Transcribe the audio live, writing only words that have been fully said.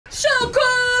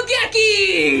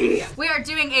We are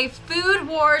doing a Food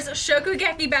Wars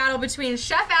Shokugeki battle between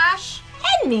Chef Ash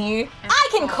and me. I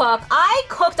can cook. I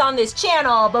cooked on this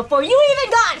channel before you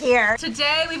even got here.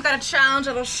 Today we've got a challenge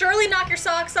that'll surely knock your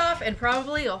socks off and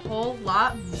probably a whole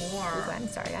lot more. Ooh, I'm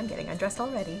sorry, I'm getting undressed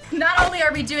already. Not only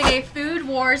are we doing a Food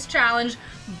Wars challenge,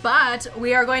 but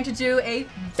we are going to do a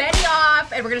Benny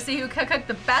off, and we're gonna see who can cook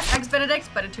the best eggs Benedict,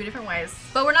 but in 2 different ways.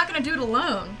 But we're not gonna do it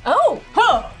alone. Oh,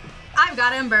 huh. I've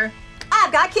got Ember.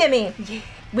 I've got Kimmy. Yeah.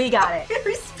 We got it.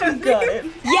 We got it.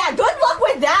 Yeah, good luck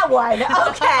with that one.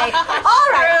 Okay. All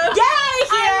right.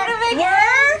 Yay,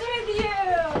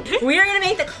 here. We're gonna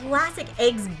make the classic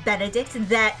eggs Benedict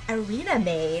that Arena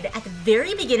made at the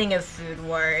very beginning of Food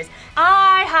Wars.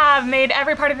 I have made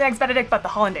every part of the eggs Benedict but the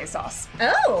Hollandaise sauce.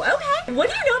 Oh, okay. What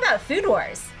do you know about Food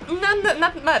Wars?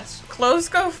 Not much. Clothes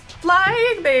go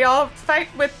flying. They all fight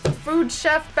with the food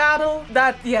chef battle.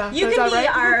 You can be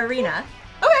our Arena.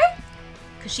 Okay.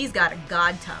 Because she's got a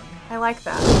god tongue. I like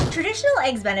that. Traditional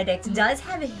eggs Benedict does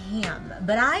have ham,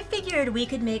 but I figured we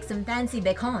could make some fancy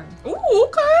bacon. Ooh,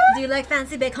 okay. Do you like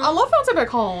fancy bacon? I love fancy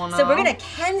bacon. So we're gonna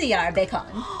candy our bacon.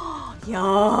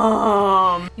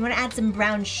 Yum. You wanna add some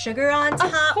brown sugar on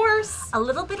top? Of course. A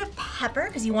little bit of pepper,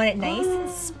 because you want it nice and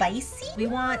spicy. We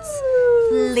want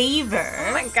flavor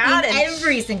Oh my God, in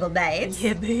every single bite.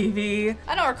 Yeah, baby.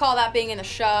 I don't recall that being in the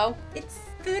show. It's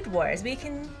Food Wars. We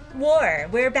can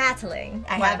we're battling.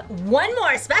 I have one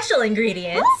more special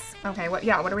ingredient. Okay, what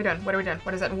are we doing?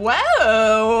 What is it?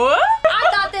 Whoa!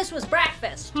 I thought this was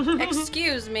breakfast.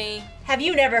 Excuse me. Have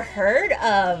you never heard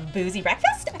of boozy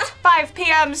breakfast? 5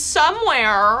 p.m.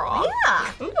 somewhere.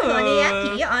 Yeah.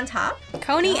 Koniaki on top.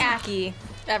 Koniaki,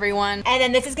 everyone. And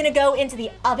then this is gonna go into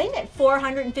the oven at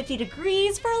 450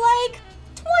 degrees for like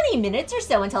 20 minutes or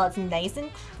so until it's nice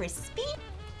and crispy.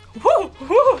 Woo,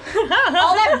 woo.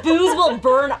 All that booze will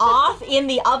burn off in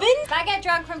the oven. If I get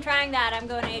drunk from trying that, I'm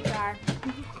going to HR.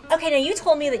 Okay, now you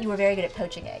told me that you were very good at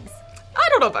poaching eggs. I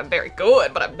don't know if I'm very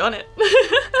good, but I've done it.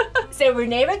 So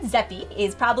Rene Redzepi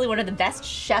is probably one of the best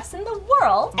chefs in the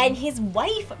world, and his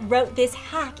wife wrote this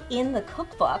hack in the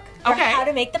cookbook for how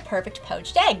to make the perfect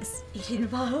poached eggs. It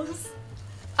involves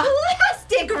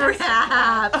plastic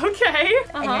wrap. Okay.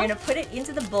 And you're gonna put it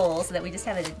into the bowl so that we just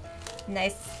have a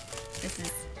nice, this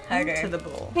is harder. To the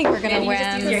bowl. I think we're gonna win.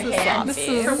 Just use your hands.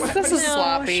 This is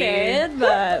sloppy.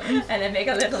 But And then make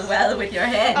a little well with your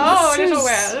hands. Oh, a little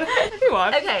well. If you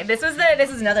want. Okay, this is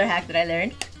another hack that I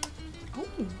learned.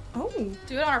 Oh.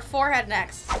 Do it on our forehead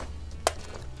next.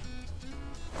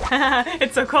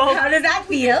 It's so cold. How does that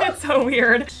feel? It's so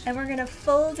weird. And we're gonna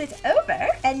fold it over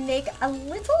and make a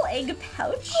little egg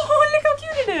pouch. Oh, look how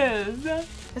cute it is.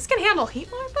 This can handle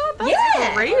heat like that? That's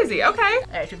Yeah. crazy. Okay.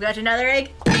 All right, we've got another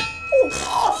egg.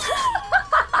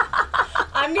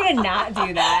 I'm gonna not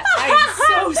do that. I'm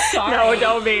so sorry. No,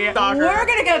 don't be. Stalker. We're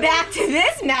gonna go back to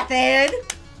this method.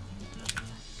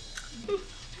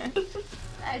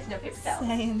 There's no big spell.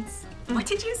 Science. What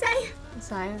did you say?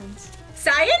 Science.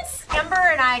 Science? Amber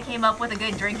and I came up with a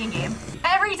good drinking game.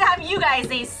 Every time you guys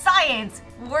say science,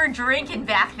 we're drinking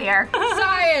back there.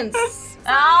 Science.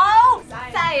 Oh,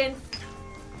 science.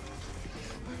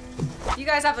 You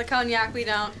guys have the cognac, we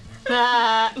don't.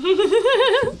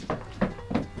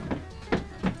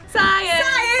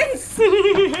 Science!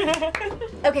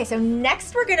 Okay, so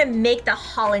next we're gonna make the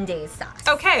Hollandaise sauce.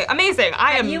 Okay, amazing.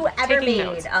 Have you ever taking made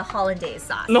notes. a Hollandaise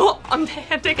sauce? No, I'm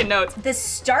taking notes. The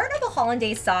start of a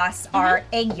Hollandaise sauce are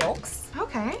egg yolks.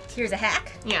 Okay. Here's a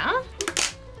hack. Yeah.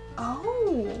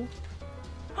 Oh.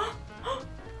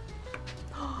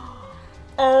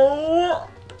 Oh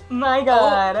my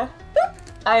God.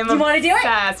 I'm Do you want to do it?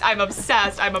 obsessed. I'm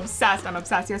obsessed. I'm obsessed. I'm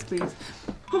obsessed. Yes, please.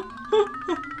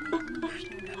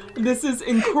 This is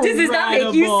incredible. Does this not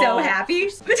make you so happy?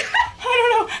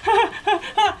 I don't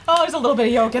know. Oh, there's a little bit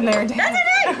of yolk in there. Damn.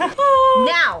 That's okay.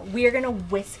 Now, we're gonna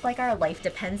whisk like our life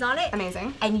depends on it.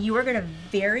 Amazing. And you are gonna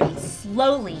very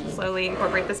slowly. Slowly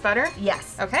incorporate this butter.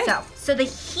 Yes. Okay. So the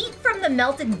heat from the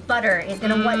melted butter is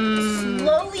gonna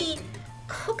slowly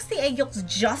cooks the egg yolks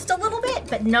just a little bit,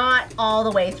 but not all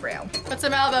the way through. Put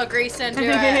some elbow grease into it.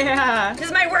 Yeah. This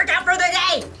is my workout for the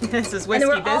day. This is And whiskey then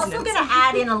we're business. also gonna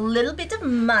add in a little bit of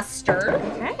mustard.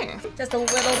 Okay. Just a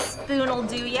little spoon will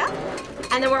do ya.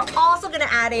 And then we're also gonna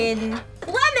add in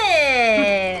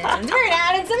lemons. We're gonna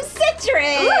add in some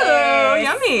citrus. Ooh,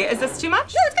 yummy. Is this too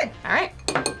much? No, it's good. All right.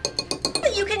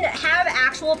 You can have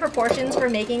actual proportions for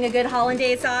making a good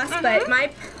Hollandaise sauce, but my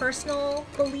personal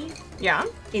belief Yeah.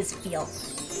 is feel.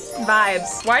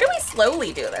 Vibes. Why do we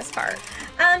slowly do this part?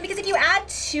 Because if you add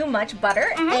too much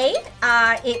butter, A,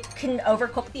 it can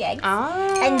overcook the eggs.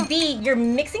 Oh. And B, you're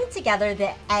mixing together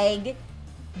the egg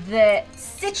the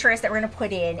citrus that we're gonna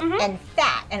put in and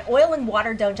fat. And oil and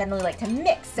water don't generally like to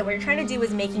mix. So what you're trying to do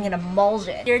is making an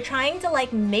emulsion. You're trying to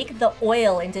like make the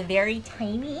oil into very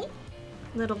tiny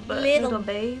little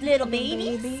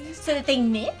babies so that they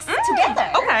mix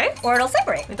together. Okay. Or it'll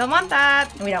separate. We don't want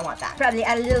that. We don't want that. Probably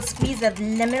add a little squeeze of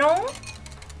lemon.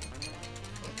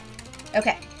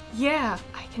 Okay. Yeah,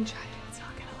 I can try it. It's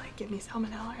not gonna like give me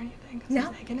salmonella or anything. No.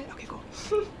 I'm making it. Okay, cool.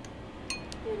 A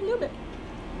little bit.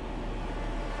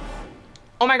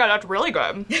 Oh my god, that's really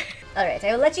good. All right,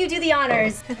 I will let you do the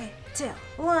honors. 3, 2,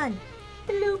 1.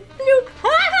 Bloop, bloop.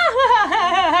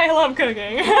 I love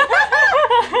cooking.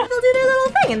 They'll do their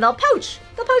little thing and they'll poach.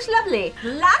 They'll poach lovely.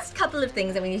 Last couple of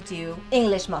things that we need to do.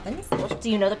 English muffins. Do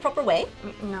you know the proper way?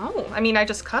 No, I mean, I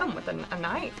just cut them with a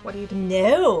knife. What do you do?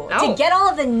 No. To get all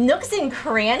of the nooks and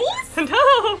crannies?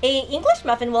 No. A English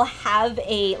muffin will have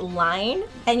a line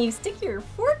and you stick your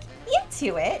fork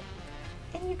into it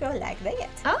and you go like that.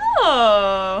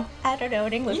 Oh. I don't know,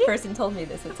 an English person told me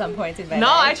this at some point in my No,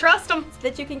 life. I trust them. So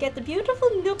that you can get the beautiful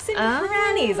nooks and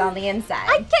crannies on the inside.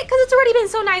 I get, because it's already been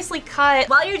so nicely cut.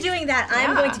 While you're doing that,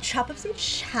 I'm going to chop up some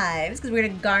chives because we're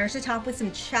going to garnish the top with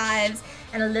some chives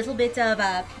and a little bit of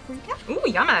paprika. Ooh,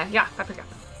 yummy. Yeah, paprika.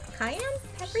 Cayenne?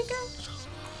 Paprika?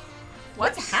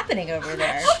 What's happening over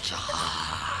there?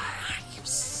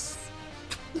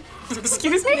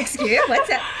 Excuse me? Excuse me? What's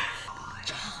that?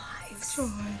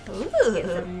 Ooh, get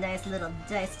some nice little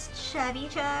diced chubby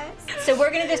chives. So we're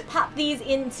gonna just pop these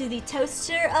into the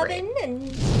toaster oven and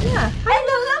and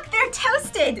look, they're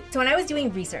toasted. So when I was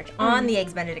doing research on the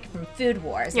Eggs Benedict from Food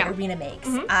Wars that Arena makes,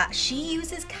 she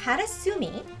uses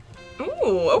Karasumi.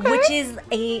 Ooh, okay. Which is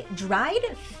a dried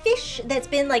fish that's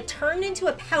been like turned into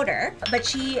a powder, but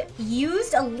she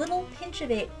used a little pinch of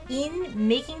it in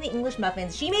making the English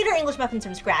muffins. She made her English muffins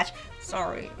from scratch.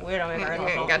 Sorry, we don't make our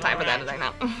English muffins. Got time for that today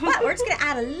now. But we're just gonna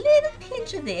add a little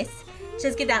pinch of this,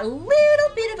 just give that little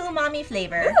bit of umami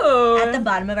flavor at the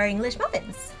bottom of our English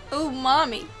muffins.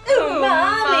 Umami.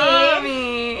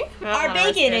 Umami! Our Oh,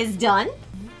 bacon is done.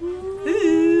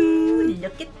 Ooh,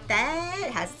 look at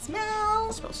that. How's it smell?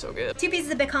 It smells so good. 2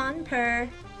 pieces of bacon per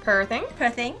thing?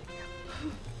 thing.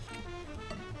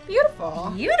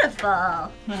 Beautiful.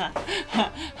 Beautiful.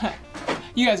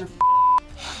 You guys are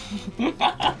You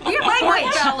have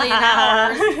white belly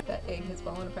now. That egg has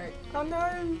fallen apart. Oh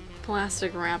no.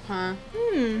 Plastic wrap, huh?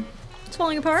 It's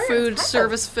falling apart. Food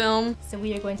service film. So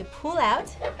we are going to pull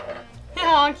out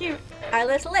Oh, cute. our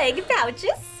little egg pouches.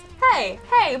 Hey,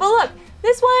 but look,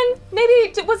 this one, maybe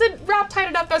it wasn't wrapped tight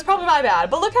enough. That's probably my bad.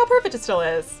 But look how perfect it still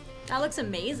is. That looks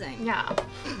amazing. Yeah. Yum.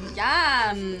 Oh,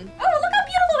 look how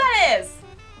beautiful that is.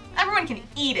 Everyone can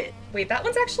eat it. Wait, that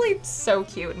one's actually so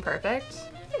cute and perfect.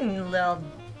 Little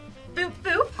boop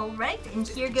boop. All right, and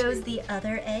here goes the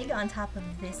other egg on top of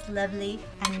this lovely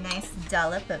and nice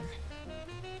dollop of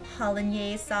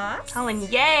Hollandaise sauce.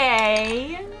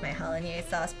 Yay! My Hollandaise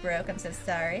sauce broke, I'm so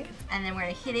sorry. And then we're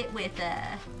gonna hit it with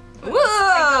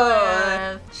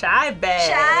Whoa! Chive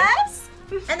bag. chives.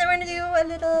 And then we're gonna do a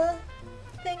little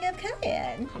thing of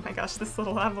cayenne. Oh my gosh, this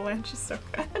little avalanche is so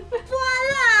good. Voila!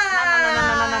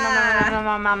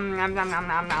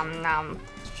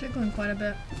 Jiggling quite a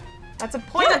bit. That's a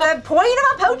point Look of at the point of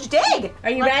a poached egg.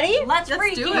 Are you ready? Let's do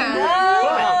freaking it. go.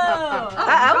 Oh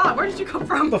God, where did you come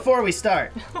from? Before we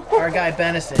start, our guy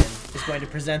Benison is going to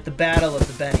present the Battle of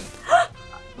the Benny.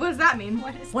 What does that mean?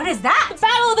 What is that?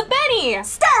 Battle of the Benny!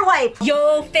 Star wipe!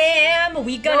 Yo fam,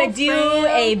 we gonna Yo, do fam.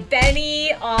 a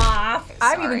Benny off.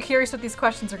 I'm even curious what these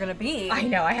questions are gonna be. I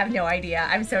know, I have no idea.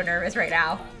 I'm so nervous right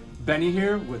now. Benny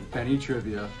here with Benny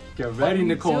Trivia. Get ready,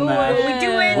 What NICOLE'S. we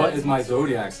doing? What is my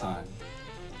zodiac sign?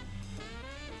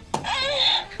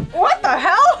 What the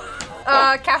hell?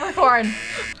 Capricorn,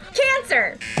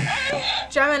 Cancer,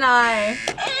 Gemini,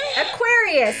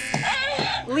 Aquarius,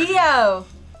 Leo.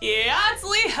 Yeah, it's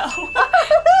Leo.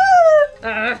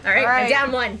 all right, I'm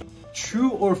down one.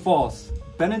 True or false?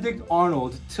 Benedict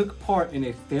Arnold took part in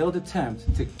a failed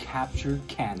attempt to capture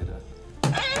Canada.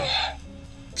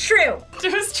 True.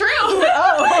 It was true.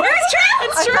 Oh, it's true.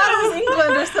 It's true. I thought it was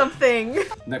England or something.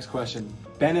 Next question.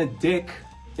 Benedict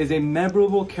is a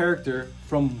memorable character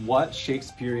from what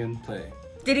Shakespearean play?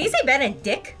 Did he say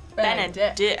Benedict?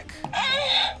 Benedict.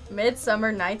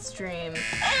 Midsummer Night's Dream.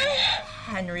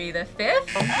 Henry V?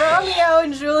 Romeo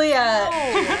and Juliet.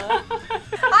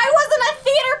 I wasn't a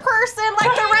theater person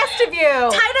like the rest of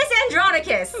you. Titus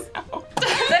Andronicus.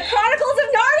 The Chronicles of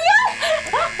Narnia?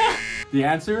 The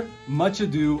answer? Much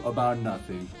Ado About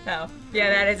Nothing. Oh, yeah,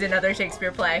 that is another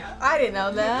Shakespeare play. I didn't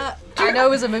know that. I know it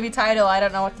was a movie title. I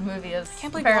don't know what the movie is.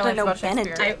 Can't believe you Apparently don't know it's about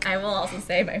Shakespeare. Benedict. I will also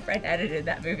say my friend edited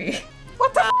that movie.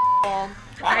 What the?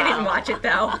 I didn't watch it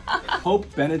though.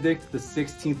 Pope Benedict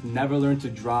XVI never learned to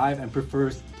drive and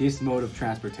prefers this mode of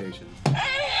transportation.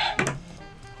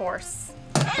 Horse.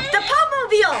 The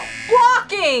Pumobile!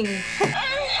 Walking.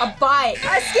 A bike.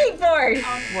 A skateboard!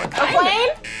 A plane.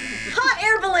 Hot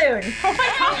air balloon!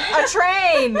 A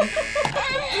train.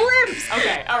 Blimps!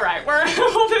 Okay, all right. We're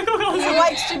holding He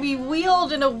likes to be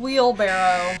wheeled in a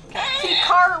wheelbarrow. He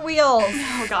cartwheels.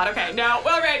 Oh God. Okay. No.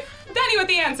 All right. Benny with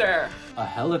the answer. A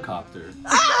helicopter.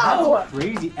 Oh! That's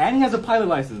crazy. And he has a pilot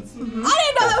license. I didn't know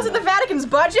that was in the Vatican's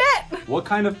budget. What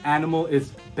kind of animal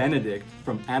is Benedict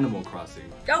from Animal Crossing?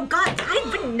 Oh God, I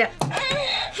wouldn't know.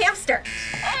 Hamster.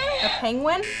 A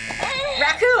penguin.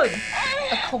 Raccoon.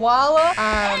 A koala.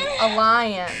 A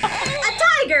lion.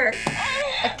 A tiger.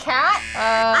 A cat.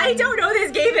 I don't know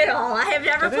this game at all. I have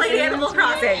never played Animal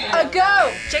Crossing. A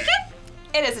goat. Chicken?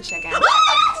 It is a chicken.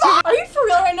 Are you for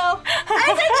real right now?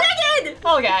 It's a chicken!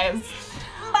 Oh, guys.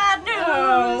 Bad news.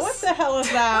 Oh, what the hell is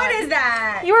that? What is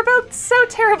that? You were both so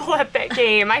terrible at that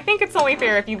game. I think it's only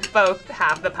fair if you both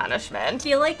have the I punishment.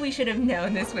 feel like we should have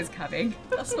known this was coming.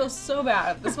 That smells so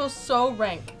bad. This smells so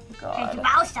rank.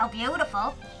 Oh, so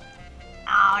beautiful.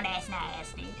 Oh, that's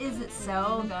nasty. Is it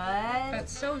so good?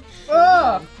 It's so.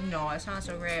 Ugh. No, it's not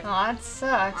so great. Oh, that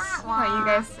sucks. Why you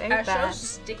guys say That's so that?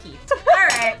 sticky.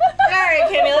 Alright,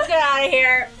 Kimmy, let's get out of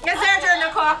here. It's our turn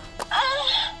to cook.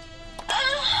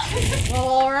 Well,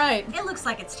 all right. It looks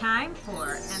like it's time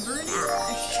for Ember and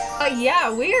Ash.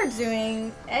 Yeah, we are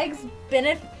doing eggs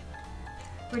benefit.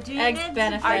 We're doing Eggs it.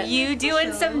 benefit. Are you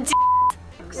doing some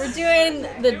We're doing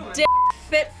the dip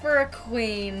fit for a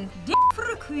queen.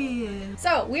 for a queen?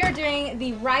 So we are doing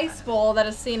the rice bowl that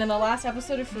is seen in the last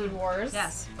episode of Food Wars.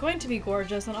 Yes. Going to be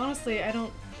gorgeous, and honestly, I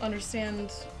don't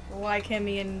understand why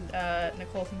Kimmy and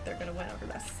Nicole think they're gonna win over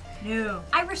this. No.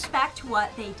 I respect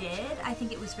what they did. I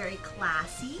think it was very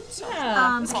classy.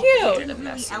 Yeah, it's But cute. They didn't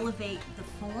really elevate the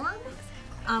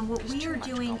form. What we are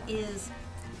doing is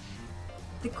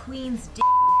the queen's d.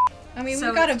 I mean, So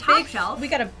we got a it's top big, shelf. we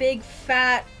got a big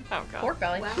fat Oh God. pork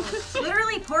belly.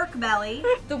 Literally pork belly.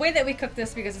 The way that we cook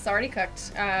this, because it's already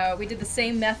cooked, we did the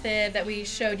same method that we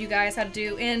showed you guys how to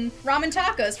do in ramen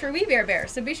tacos for We Bear Bear.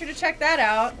 So be sure to check that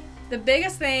out. The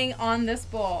biggest thing on this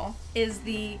bowl is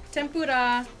the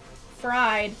tempura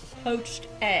fried poached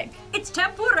egg. It's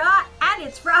tempura and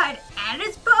it's fried and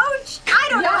it's poached. I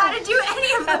don't know how to do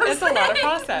any of those It's a lot of things.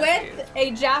 process. With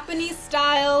a Japanese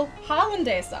style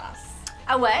Hollandaise sauce.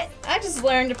 A what? I just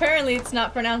learned apparently it's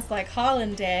not pronounced like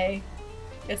Hollandaise.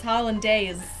 It's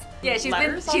Hollandaise. Yeah, she's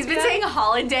Letters been on saying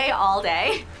Hollandaise all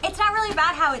day. It's not really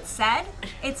about how it's said.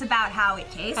 It's about how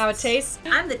it tastes. How it tastes.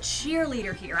 I'm the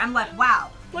cheerleader here. I'm like, wow.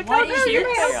 Look what how is cute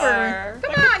this? they are. Come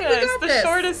Look on, at we this. got The this.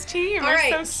 shortest team. All They're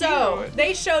right, so so cute.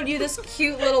 they showed you this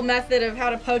cute little method of how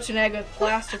to poach an egg with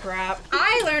plastic wrap.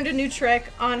 I learned a new trick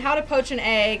on how to poach an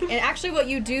egg, and actually what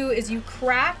you do is you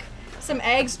crack some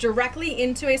eggs directly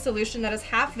into a solution that is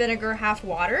half vinegar, half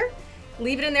water.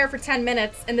 Leave it in there for 10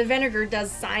 minutes, and the vinegar does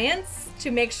science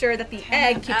to make sure that the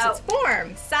egg keeps its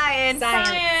form. Science.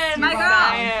 Science. My girl.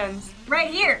 Science. Right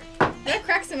here. Can you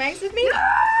crack some eggs with me?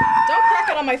 Don't crack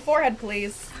it on my forehead,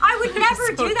 please. I would never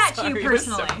so do that to sorry, you you're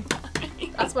so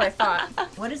personally. That's what I thought.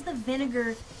 What does the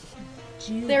vinegar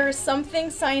do? There is something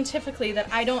scientifically that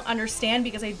I don't understand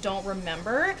because I don't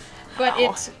remember, but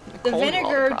Wow. the Nicole,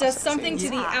 vinegar all the does processing. something to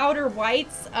the outer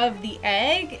whites of the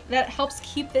egg that helps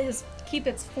keep its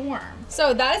form.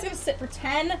 So that is going to sit for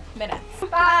 10 minutes.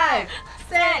 5,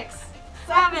 6,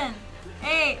 7,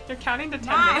 8, You're counting to 10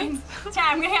 9, minutes? 10.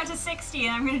 I'm gonna count to 60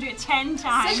 and I'm gonna do it 10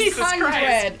 times. Jesus 600.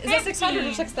 Christ. Is that 600 or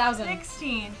 15, 6,000?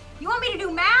 16. You want me to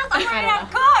do math? I'm I learning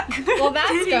don't how to cook. Well,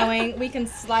 that's going. We can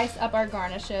slice up our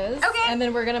garnishes. Okay. And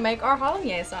then we're going to make our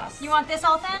Hollandaise sauce. You want this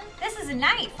all thin? This is a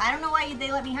knife. I don't know why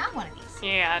they let me have one of these.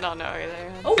 Yeah, I don't know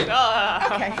either. Oh,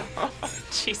 Ugh. okay.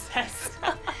 Jesus.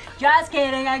 Just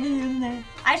kidding, I can use it.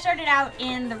 I started out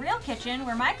in the real kitchen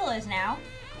where Michael is now,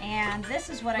 and this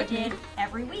is what I did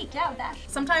every week. Yeah, with Ash.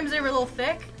 Sometimes they were a little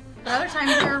thick, but other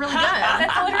times they were really good.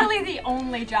 That's literally the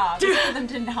only job, is for them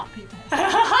to not be thick.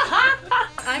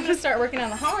 I'm going to start working on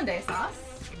the Hollandaise sauce.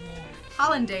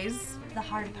 Hollandaise. The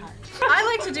hard part. I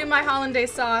like to do my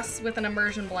Hollandaise sauce with an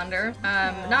immersion blender.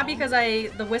 Not because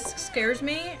the whisk scares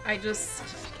me. I just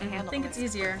think it's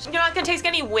easier. You're not gonna taste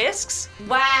any whisks?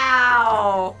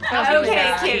 Wow. That was really Okay,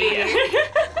 bad.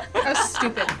 Kitty. That's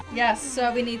stupid. Yes,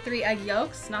 so we need 3 egg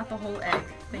yolks, not the whole egg.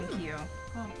 Thank you.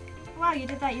 Wow, you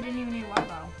did that. You didn't even need water.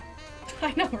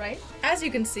 I know, right? As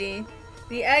you can see,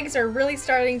 the eggs are really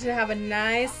starting to have a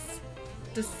nice,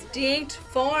 distinct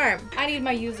form. I need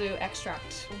my yuzu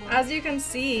extract. As you can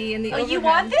see in the overhead. Oh, you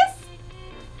want this?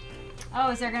 Oh,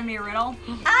 is there gonna be a riddle?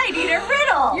 I need a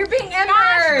riddle. You're being Gosh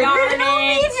embered. darn Riddle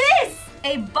me it. this.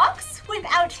 A box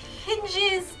without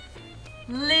hinges,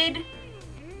 lid,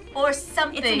 or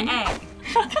something. It's an egg.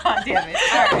 God damn it.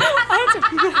 All right.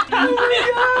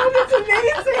 That's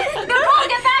amazing. Nicole,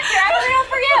 get back here. I have a riddle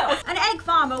for you. An egg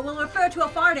farmer will refer to a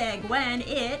fart egg when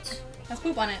it... Has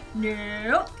poop on it.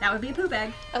 Nope. That would be a poop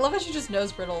egg. I love how she just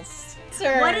knows riddles.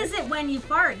 Sir. What is it when you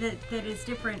fart that is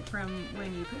different from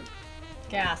when you poop?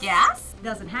 Gas. Gas?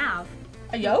 Doesn't have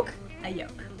A yolk? a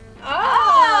yolk.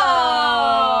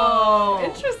 Oh.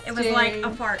 Interesting. It was like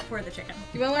a fart for the chicken.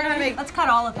 You want to learn how to make? Let's cut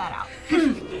all of that out.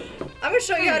 I'm gonna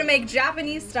show you how to make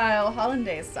Japanese style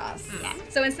Hollandaise sauce. Yeah.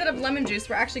 So instead of lemon juice,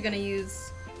 we're actually gonna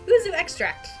use yuzu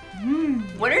extract.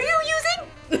 What are you using?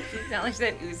 Not like she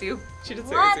said uzu. She did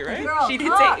say Let uzu, the right? girl She did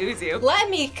cook. say uzu. Let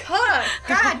me cook.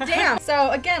 God damn.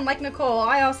 So again, like Nicole,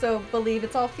 I also believe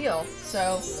it's all feel.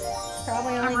 So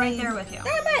probably only I'm right need there with you.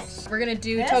 that much. We're gonna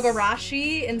do This?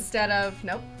 togarashi instead of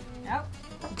nope. Nope.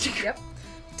 Yep.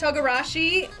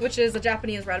 Togarashi, which is a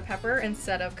Japanese red pepper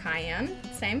instead of cayenne.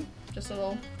 Same, just a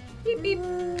little beep beep.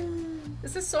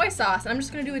 This is soy sauce, and I'm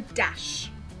just gonna do a dash.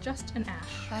 Just an ash.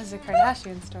 That's a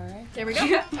Kardashian story. There we go.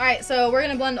 All right, so we're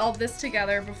gonna blend all this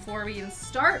together before we even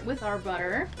start with our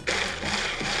butter.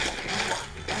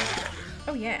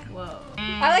 Oh yeah. Whoa.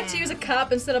 I like to use a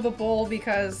cup instead of a bowl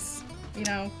because, you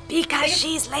know, Because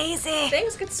she's lazy.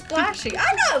 things get splashy.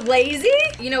 I'm not lazy.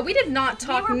 You know, we did not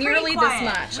talk were pretty nearly quiet.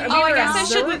 this much. Oh, I guess I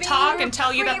observing. shouldn't talk and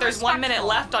tell you that pretty there's 1 minute respectful.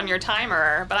 left on your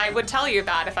timer, but I would tell you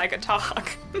that if I could talk.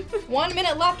 1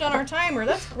 minute left on our timer.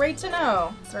 That's great to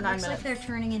know. Or 9 Looks minutes. like they're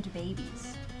turning into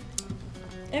babies.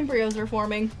 Embryos are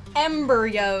forming.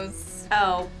 Embryos.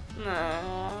 Oh.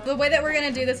 No. The way that we're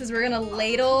gonna do this is we're gonna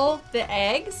ladle the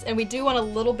eggs, and we do want a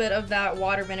little bit of that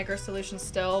water vinegar solution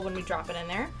still when we drop it in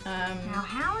there. Now,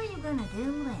 how are you gonna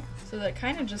do this? So that it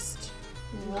kind of just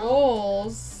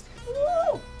rolls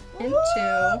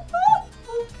into.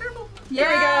 Careful. There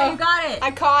we Yeah, go. you got it.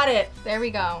 I caught it. There we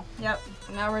go. Yep.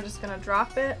 And now we're just gonna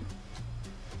drop it,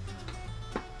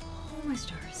 Oh, my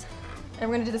stars. and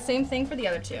we're gonna do the same thing for the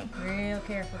other two. Real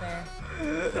careful there.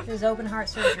 This is open heart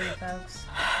surgery, folks.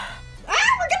 Ah,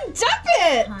 we're gonna dump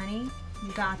it. Honey,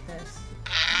 you got this.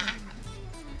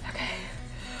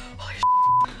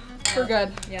 We're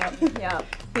good. Yep.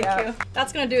 Yep. Thank you.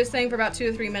 That's gonna do its thing for about 2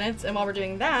 to 3 minutes, and while we're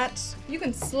doing that, you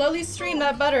can slowly stream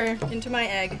that butter into my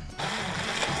egg.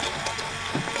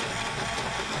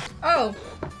 Oh,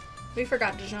 we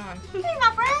forgot Dijon. Hey,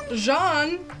 my friend. Dijon,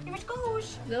 Here it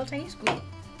goes. little tiny scoop.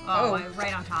 Oh,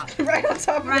 right on top. Right on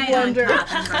top of Right the on blender.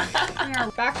 top.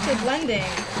 Amber. Back to blending.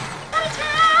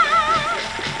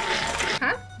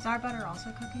 Huh? Is our butter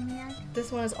also cooking the egg?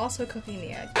 This one is also cooking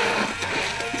the egg.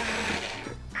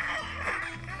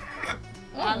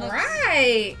 All looks-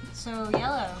 right. So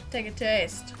yellow. Take a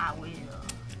taste. I will.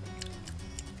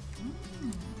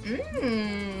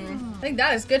 Mmm. I think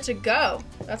that is good to go.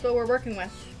 That's what we're working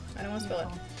with. I don't want to spill it.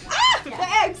 Ah! The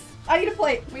eggs! I need a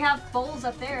plate. We have bowls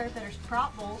up there that are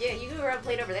prop bowls. Yeah, you can grab a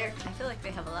plate over there. I feel like they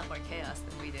have a lot more chaos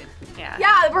than we did. Yeah.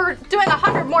 Yeah, we're doing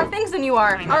 100 more things than you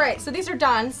are. All right, so these are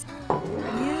done.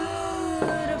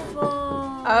 Beautiful.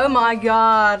 Oh my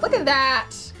God, look at that.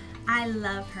 I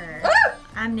love her. Ah!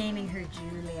 I'm naming her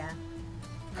Julia.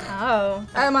 Oh.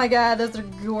 Oh my God, those are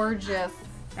gorgeous.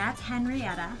 That's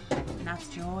Henrietta. And that's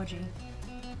Georgie.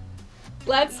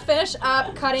 Let's finish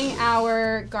up cutting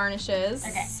our garnishes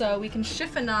Okay. so we can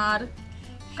chiffonade,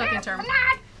 cooking term,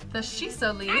 the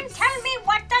shiso leaves. Tell me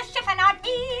what does chiffonade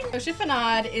mean? So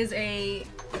chiffonade is a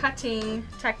cutting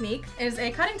technique. It is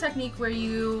a cutting technique where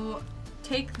you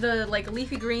take the like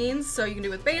leafy greens, so you can do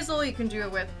it with basil, you can do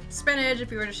it with spinach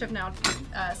if you were to chiffonade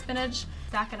spinach.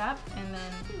 Stack it up and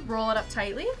then roll it up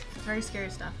tightly. Very scary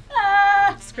stuff.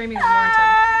 Screaming is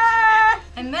warranted.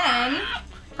 And then,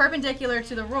 perpendicular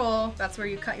to the roll, that's where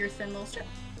you cut your thin little strip.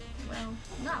 Well,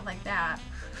 not like that.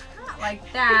 Not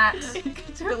like that. You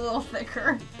could do it a little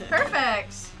thicker.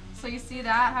 Perfect. So you see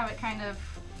that, how it kind of,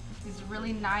 these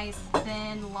really nice,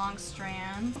 thin, long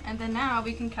strands. And then now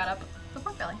we can cut up the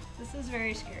pork belly. This is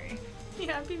very scary.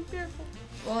 Yeah, be careful.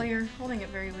 Well, you're holding it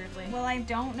very weirdly. Well, I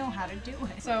don't know how to do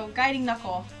it. So guiding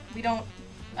knuckle. I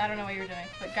don't know what you're doing,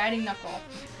 but guiding knuckle.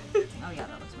 Oh yeah,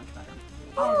 that looks much better.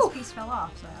 Oh, this piece fell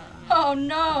off, so I don't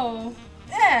know. Oh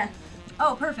no. Eh.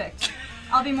 Oh, perfect.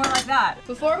 I'll be more like that.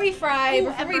 Before we fry,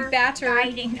 before we batter.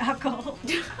 Guiding knuckle.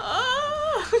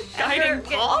 Oh, guiding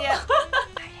Paul?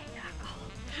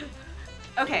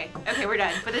 Okay, we're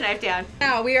done. Put the knife down.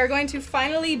 Now we are going to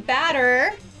finally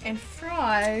batter and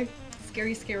fry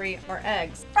scary, our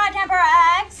eggs. Fry temper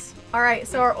eggs. All right,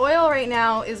 so our oil right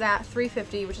now is at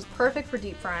 350, which is perfect for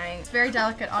deep frying. It's very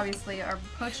delicate, obviously. Our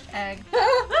poached egg.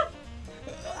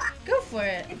 Go for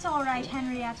it. It's all right,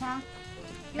 Henrietta. Are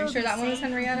You'll you sure be that one was safe.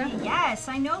 Henrietta? Yes,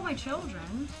 I know my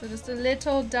children. So just a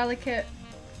little delicate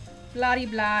blotty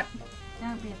blot.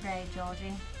 Don't be afraid,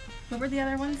 Georgie. What were the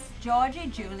other ones? Georgie,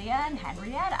 Julia, and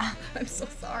Henrietta. I'm so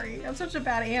sorry. I'm such a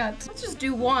bad aunt. Let's just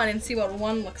do one and see what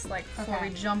one looks like before Okay.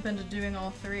 we jump into doing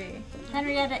all three.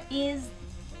 Henrietta is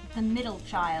the middle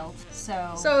child,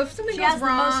 so So if something she goes has the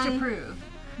most to wrong, prove.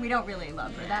 We don't really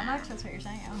love her that much. That's what you're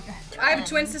saying. Okay. I have a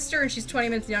twin sister and she's 20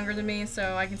 minutes younger than me,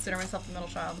 so I consider myself the middle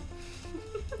child.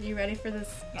 You ready for this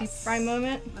deep Yes. fry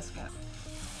moment? Let's go.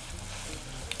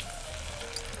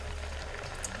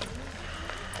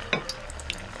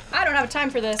 I don't have time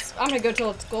for this. I'm gonna go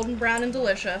till it's golden brown and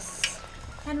delicious.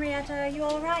 Henrietta, are you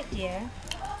all right, dear?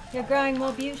 You're growing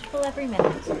more beautiful every minute.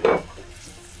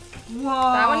 Whoa.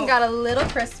 That one got a little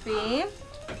crispy.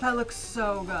 That looks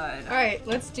so good. All right,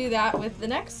 let's do that with the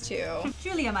next two.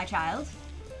 Julia, my child,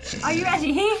 are you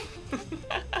ready?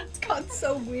 It's gotten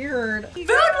so weird. Food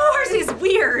Wars is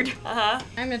weird. Uh-huh.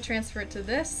 I'm gonna transfer it to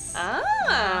this.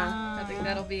 Ah. I think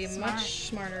that'll be Smart. much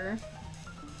smarter.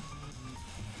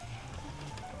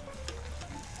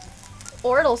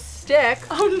 Or it'll stick.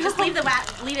 Oh no. Just leave it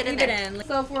in Leave it there. in.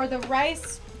 So for the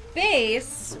rice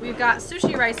base, we've got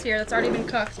sushi rice here that's already been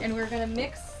cooked, and we're gonna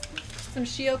mix some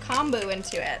shio kombu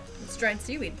into it. It's dried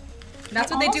seaweed. And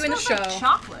that's what they do in the show. Like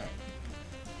chocolate.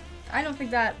 I don't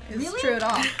think that is Really? true at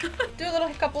all. Do a little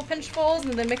couple pinchfuls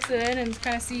and then mix it in and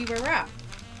kind of see where we're at.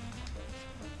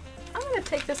 I'm gonna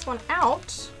take this one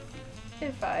out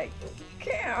if I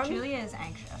can. Julia is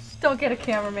anxious. Don't get a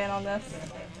cameraman on this.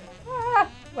 Ah,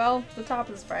 well, the top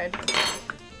is fried.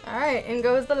 All right, in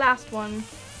goes the last one.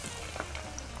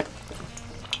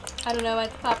 I don't know why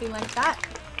it's popping like that.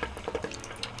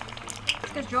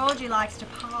 It's because Georgie likes to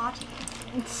party.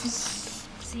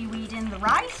 Seaweed in the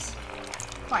rice.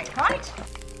 Quite right.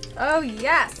 Oh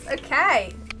yes,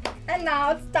 okay. And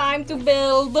now it's time to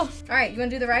build. All right, you wanna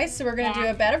do the rice? So we're gonna do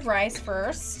a bed of rice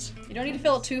first. You don't need to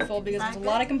fill it too full because there's a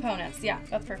lot of components. Yeah,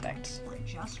 that's perfect. We're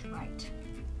just right.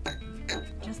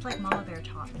 Just like Mama Bear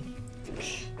taught me.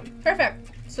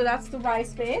 Perfect. So that's the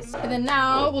rice base. And then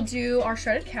now we'll do our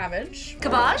shredded cabbage.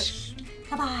 Kibosh?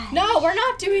 Goodbye. No, we're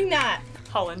not doing that.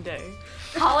 Hollandaise.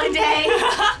 Holiday.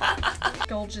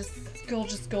 Gorgeous,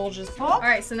 gorgeous, gorgeous. All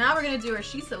right, so now we're gonna do our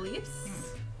shiso leaves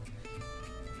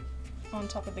on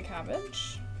top of the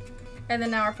cabbage. And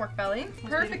then now our pork belly.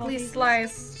 Perfectly pieces.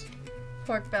 sliced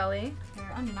pork belly.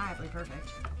 They're undeniably perfect.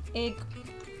 Egg.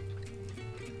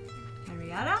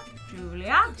 Henrietta,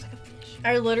 Julia.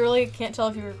 I literally can't tell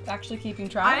if you're actually keeping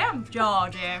track. I am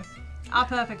Georgie. Our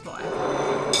perfect boy.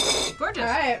 Gorgeous. All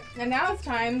right, and now it's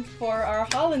time for our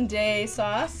Hollandaise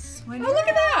sauce. When Oh, look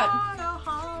at that! you're on a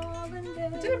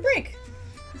holiday. It didn't break.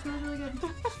 It smells really good.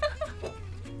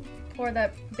 Pour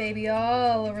that baby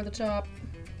all over the top.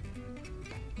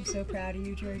 I'm so proud of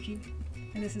you, Georgie.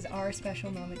 And this is our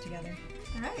special moment together.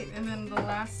 All right, and then the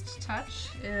last touch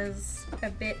is a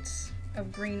bit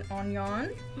of green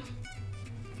onion.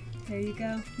 There you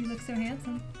go. You look so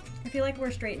handsome. I feel like we're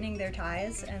straightening their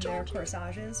ties and their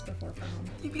corsages before prom.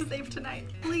 You be safe tonight.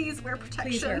 Please wear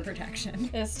protection. Please wear protection.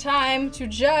 It's time to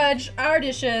judge our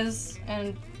dishes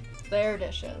and their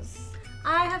dishes.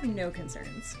 I have no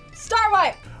concerns. Star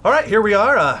wipe! All right, here we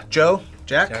are, Joe,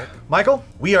 Jack, Jack. Michael.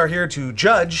 We are here to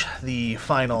judge the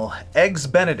final Eggs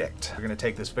Benedict. We're gonna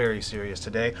take this very serious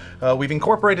today. We've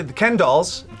incorporated the Ken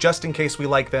dolls just in case we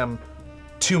like them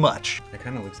too much. It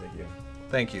kind of looks like you.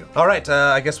 Thank you. All right,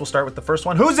 I guess we'll start with the first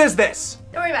one. Whose is this?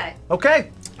 Don't worry about it.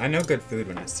 Okay. I know good food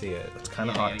when I see it. It's kind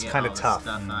of hot. It's kind of tough.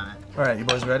 All right, you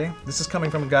boys ready? This is coming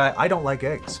from a guy. I don't like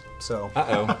eggs, so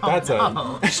Uh-oh,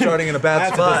 that's starting in a bad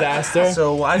That's a spot. disaster.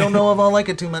 So I don't know if I'll like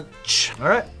it too much. All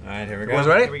right. All right, here we You go. guys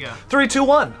ready? Here we go. 3, 2,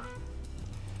 1.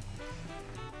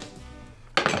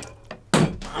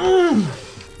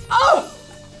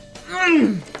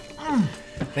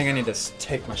 I think I need to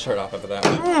take my shirt off after that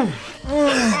one.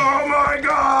 Oh my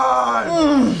God!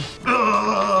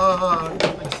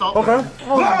 Like salt. Okay.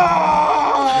 You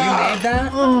made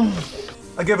that?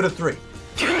 I give it a 3.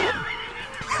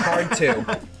 Hard 2.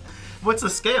 What's the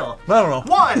scale? I don't know.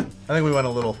 1. I think we went a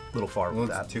little far with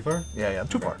that. Too far? Yeah,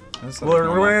 too far. That's We're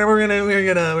normal.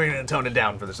 gonna tone it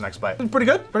down for this next bite. Pretty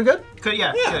good. Pretty good. Good,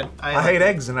 yeah, good. I hate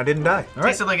eggs and I didn't die. All right.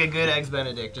 Tasted like a good Eggs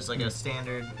Benedict, just like a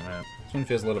standard. This one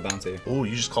feels a little bouncy. Oh,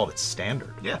 you just called it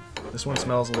standard. Yeah. This one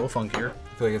smells a little funkier.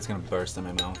 I feel like it's gonna burst in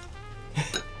my mouth.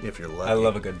 If you're lucky. I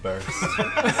love a good burst.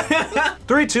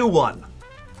 3, 2, 1.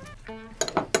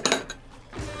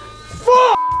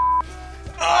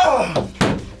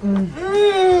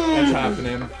 What's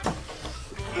happening?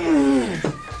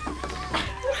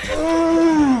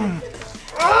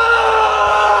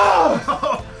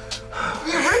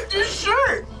 You ripped his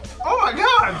shirt! Oh my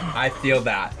god! I feel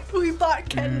that. We bought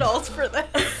Ken dolls for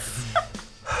this.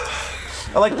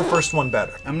 I like the first one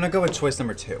better. I'm gonna go with choice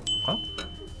number 2. Well,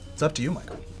 it's up to you,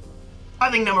 Michael. I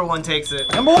think number 1 takes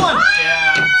it. Number 1!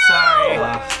 Yeah, sorry.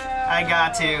 I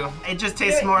got to. It just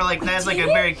tastes more like, that's like a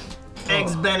very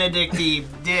Eggs Benedict-y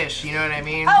dish, you know what I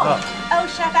mean? Oh,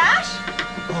 Chef Ash?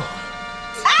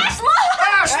 Ash lost!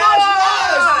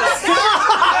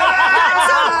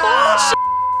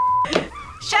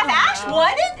 Chef Ash,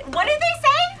 what did they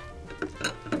say?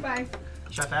 Bye.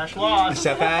 Chef Ash lost.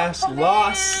 Chef Ash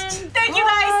lost. Thank you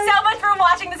guys so much for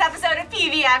watching this episode of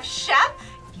PvF Chef.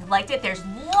 If you liked it, there's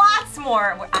lots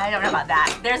more. I don't know about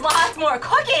that. There's lots more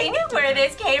cooking where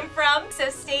this came from. So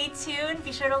stay tuned.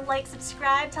 Be sure to like,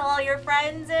 subscribe, tell all your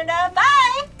friends, and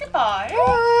bye. Goodbye.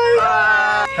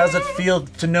 How's it feel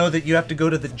to know that you have to go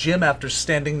to the gym after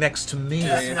standing next to me?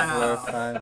 3, 4, 5.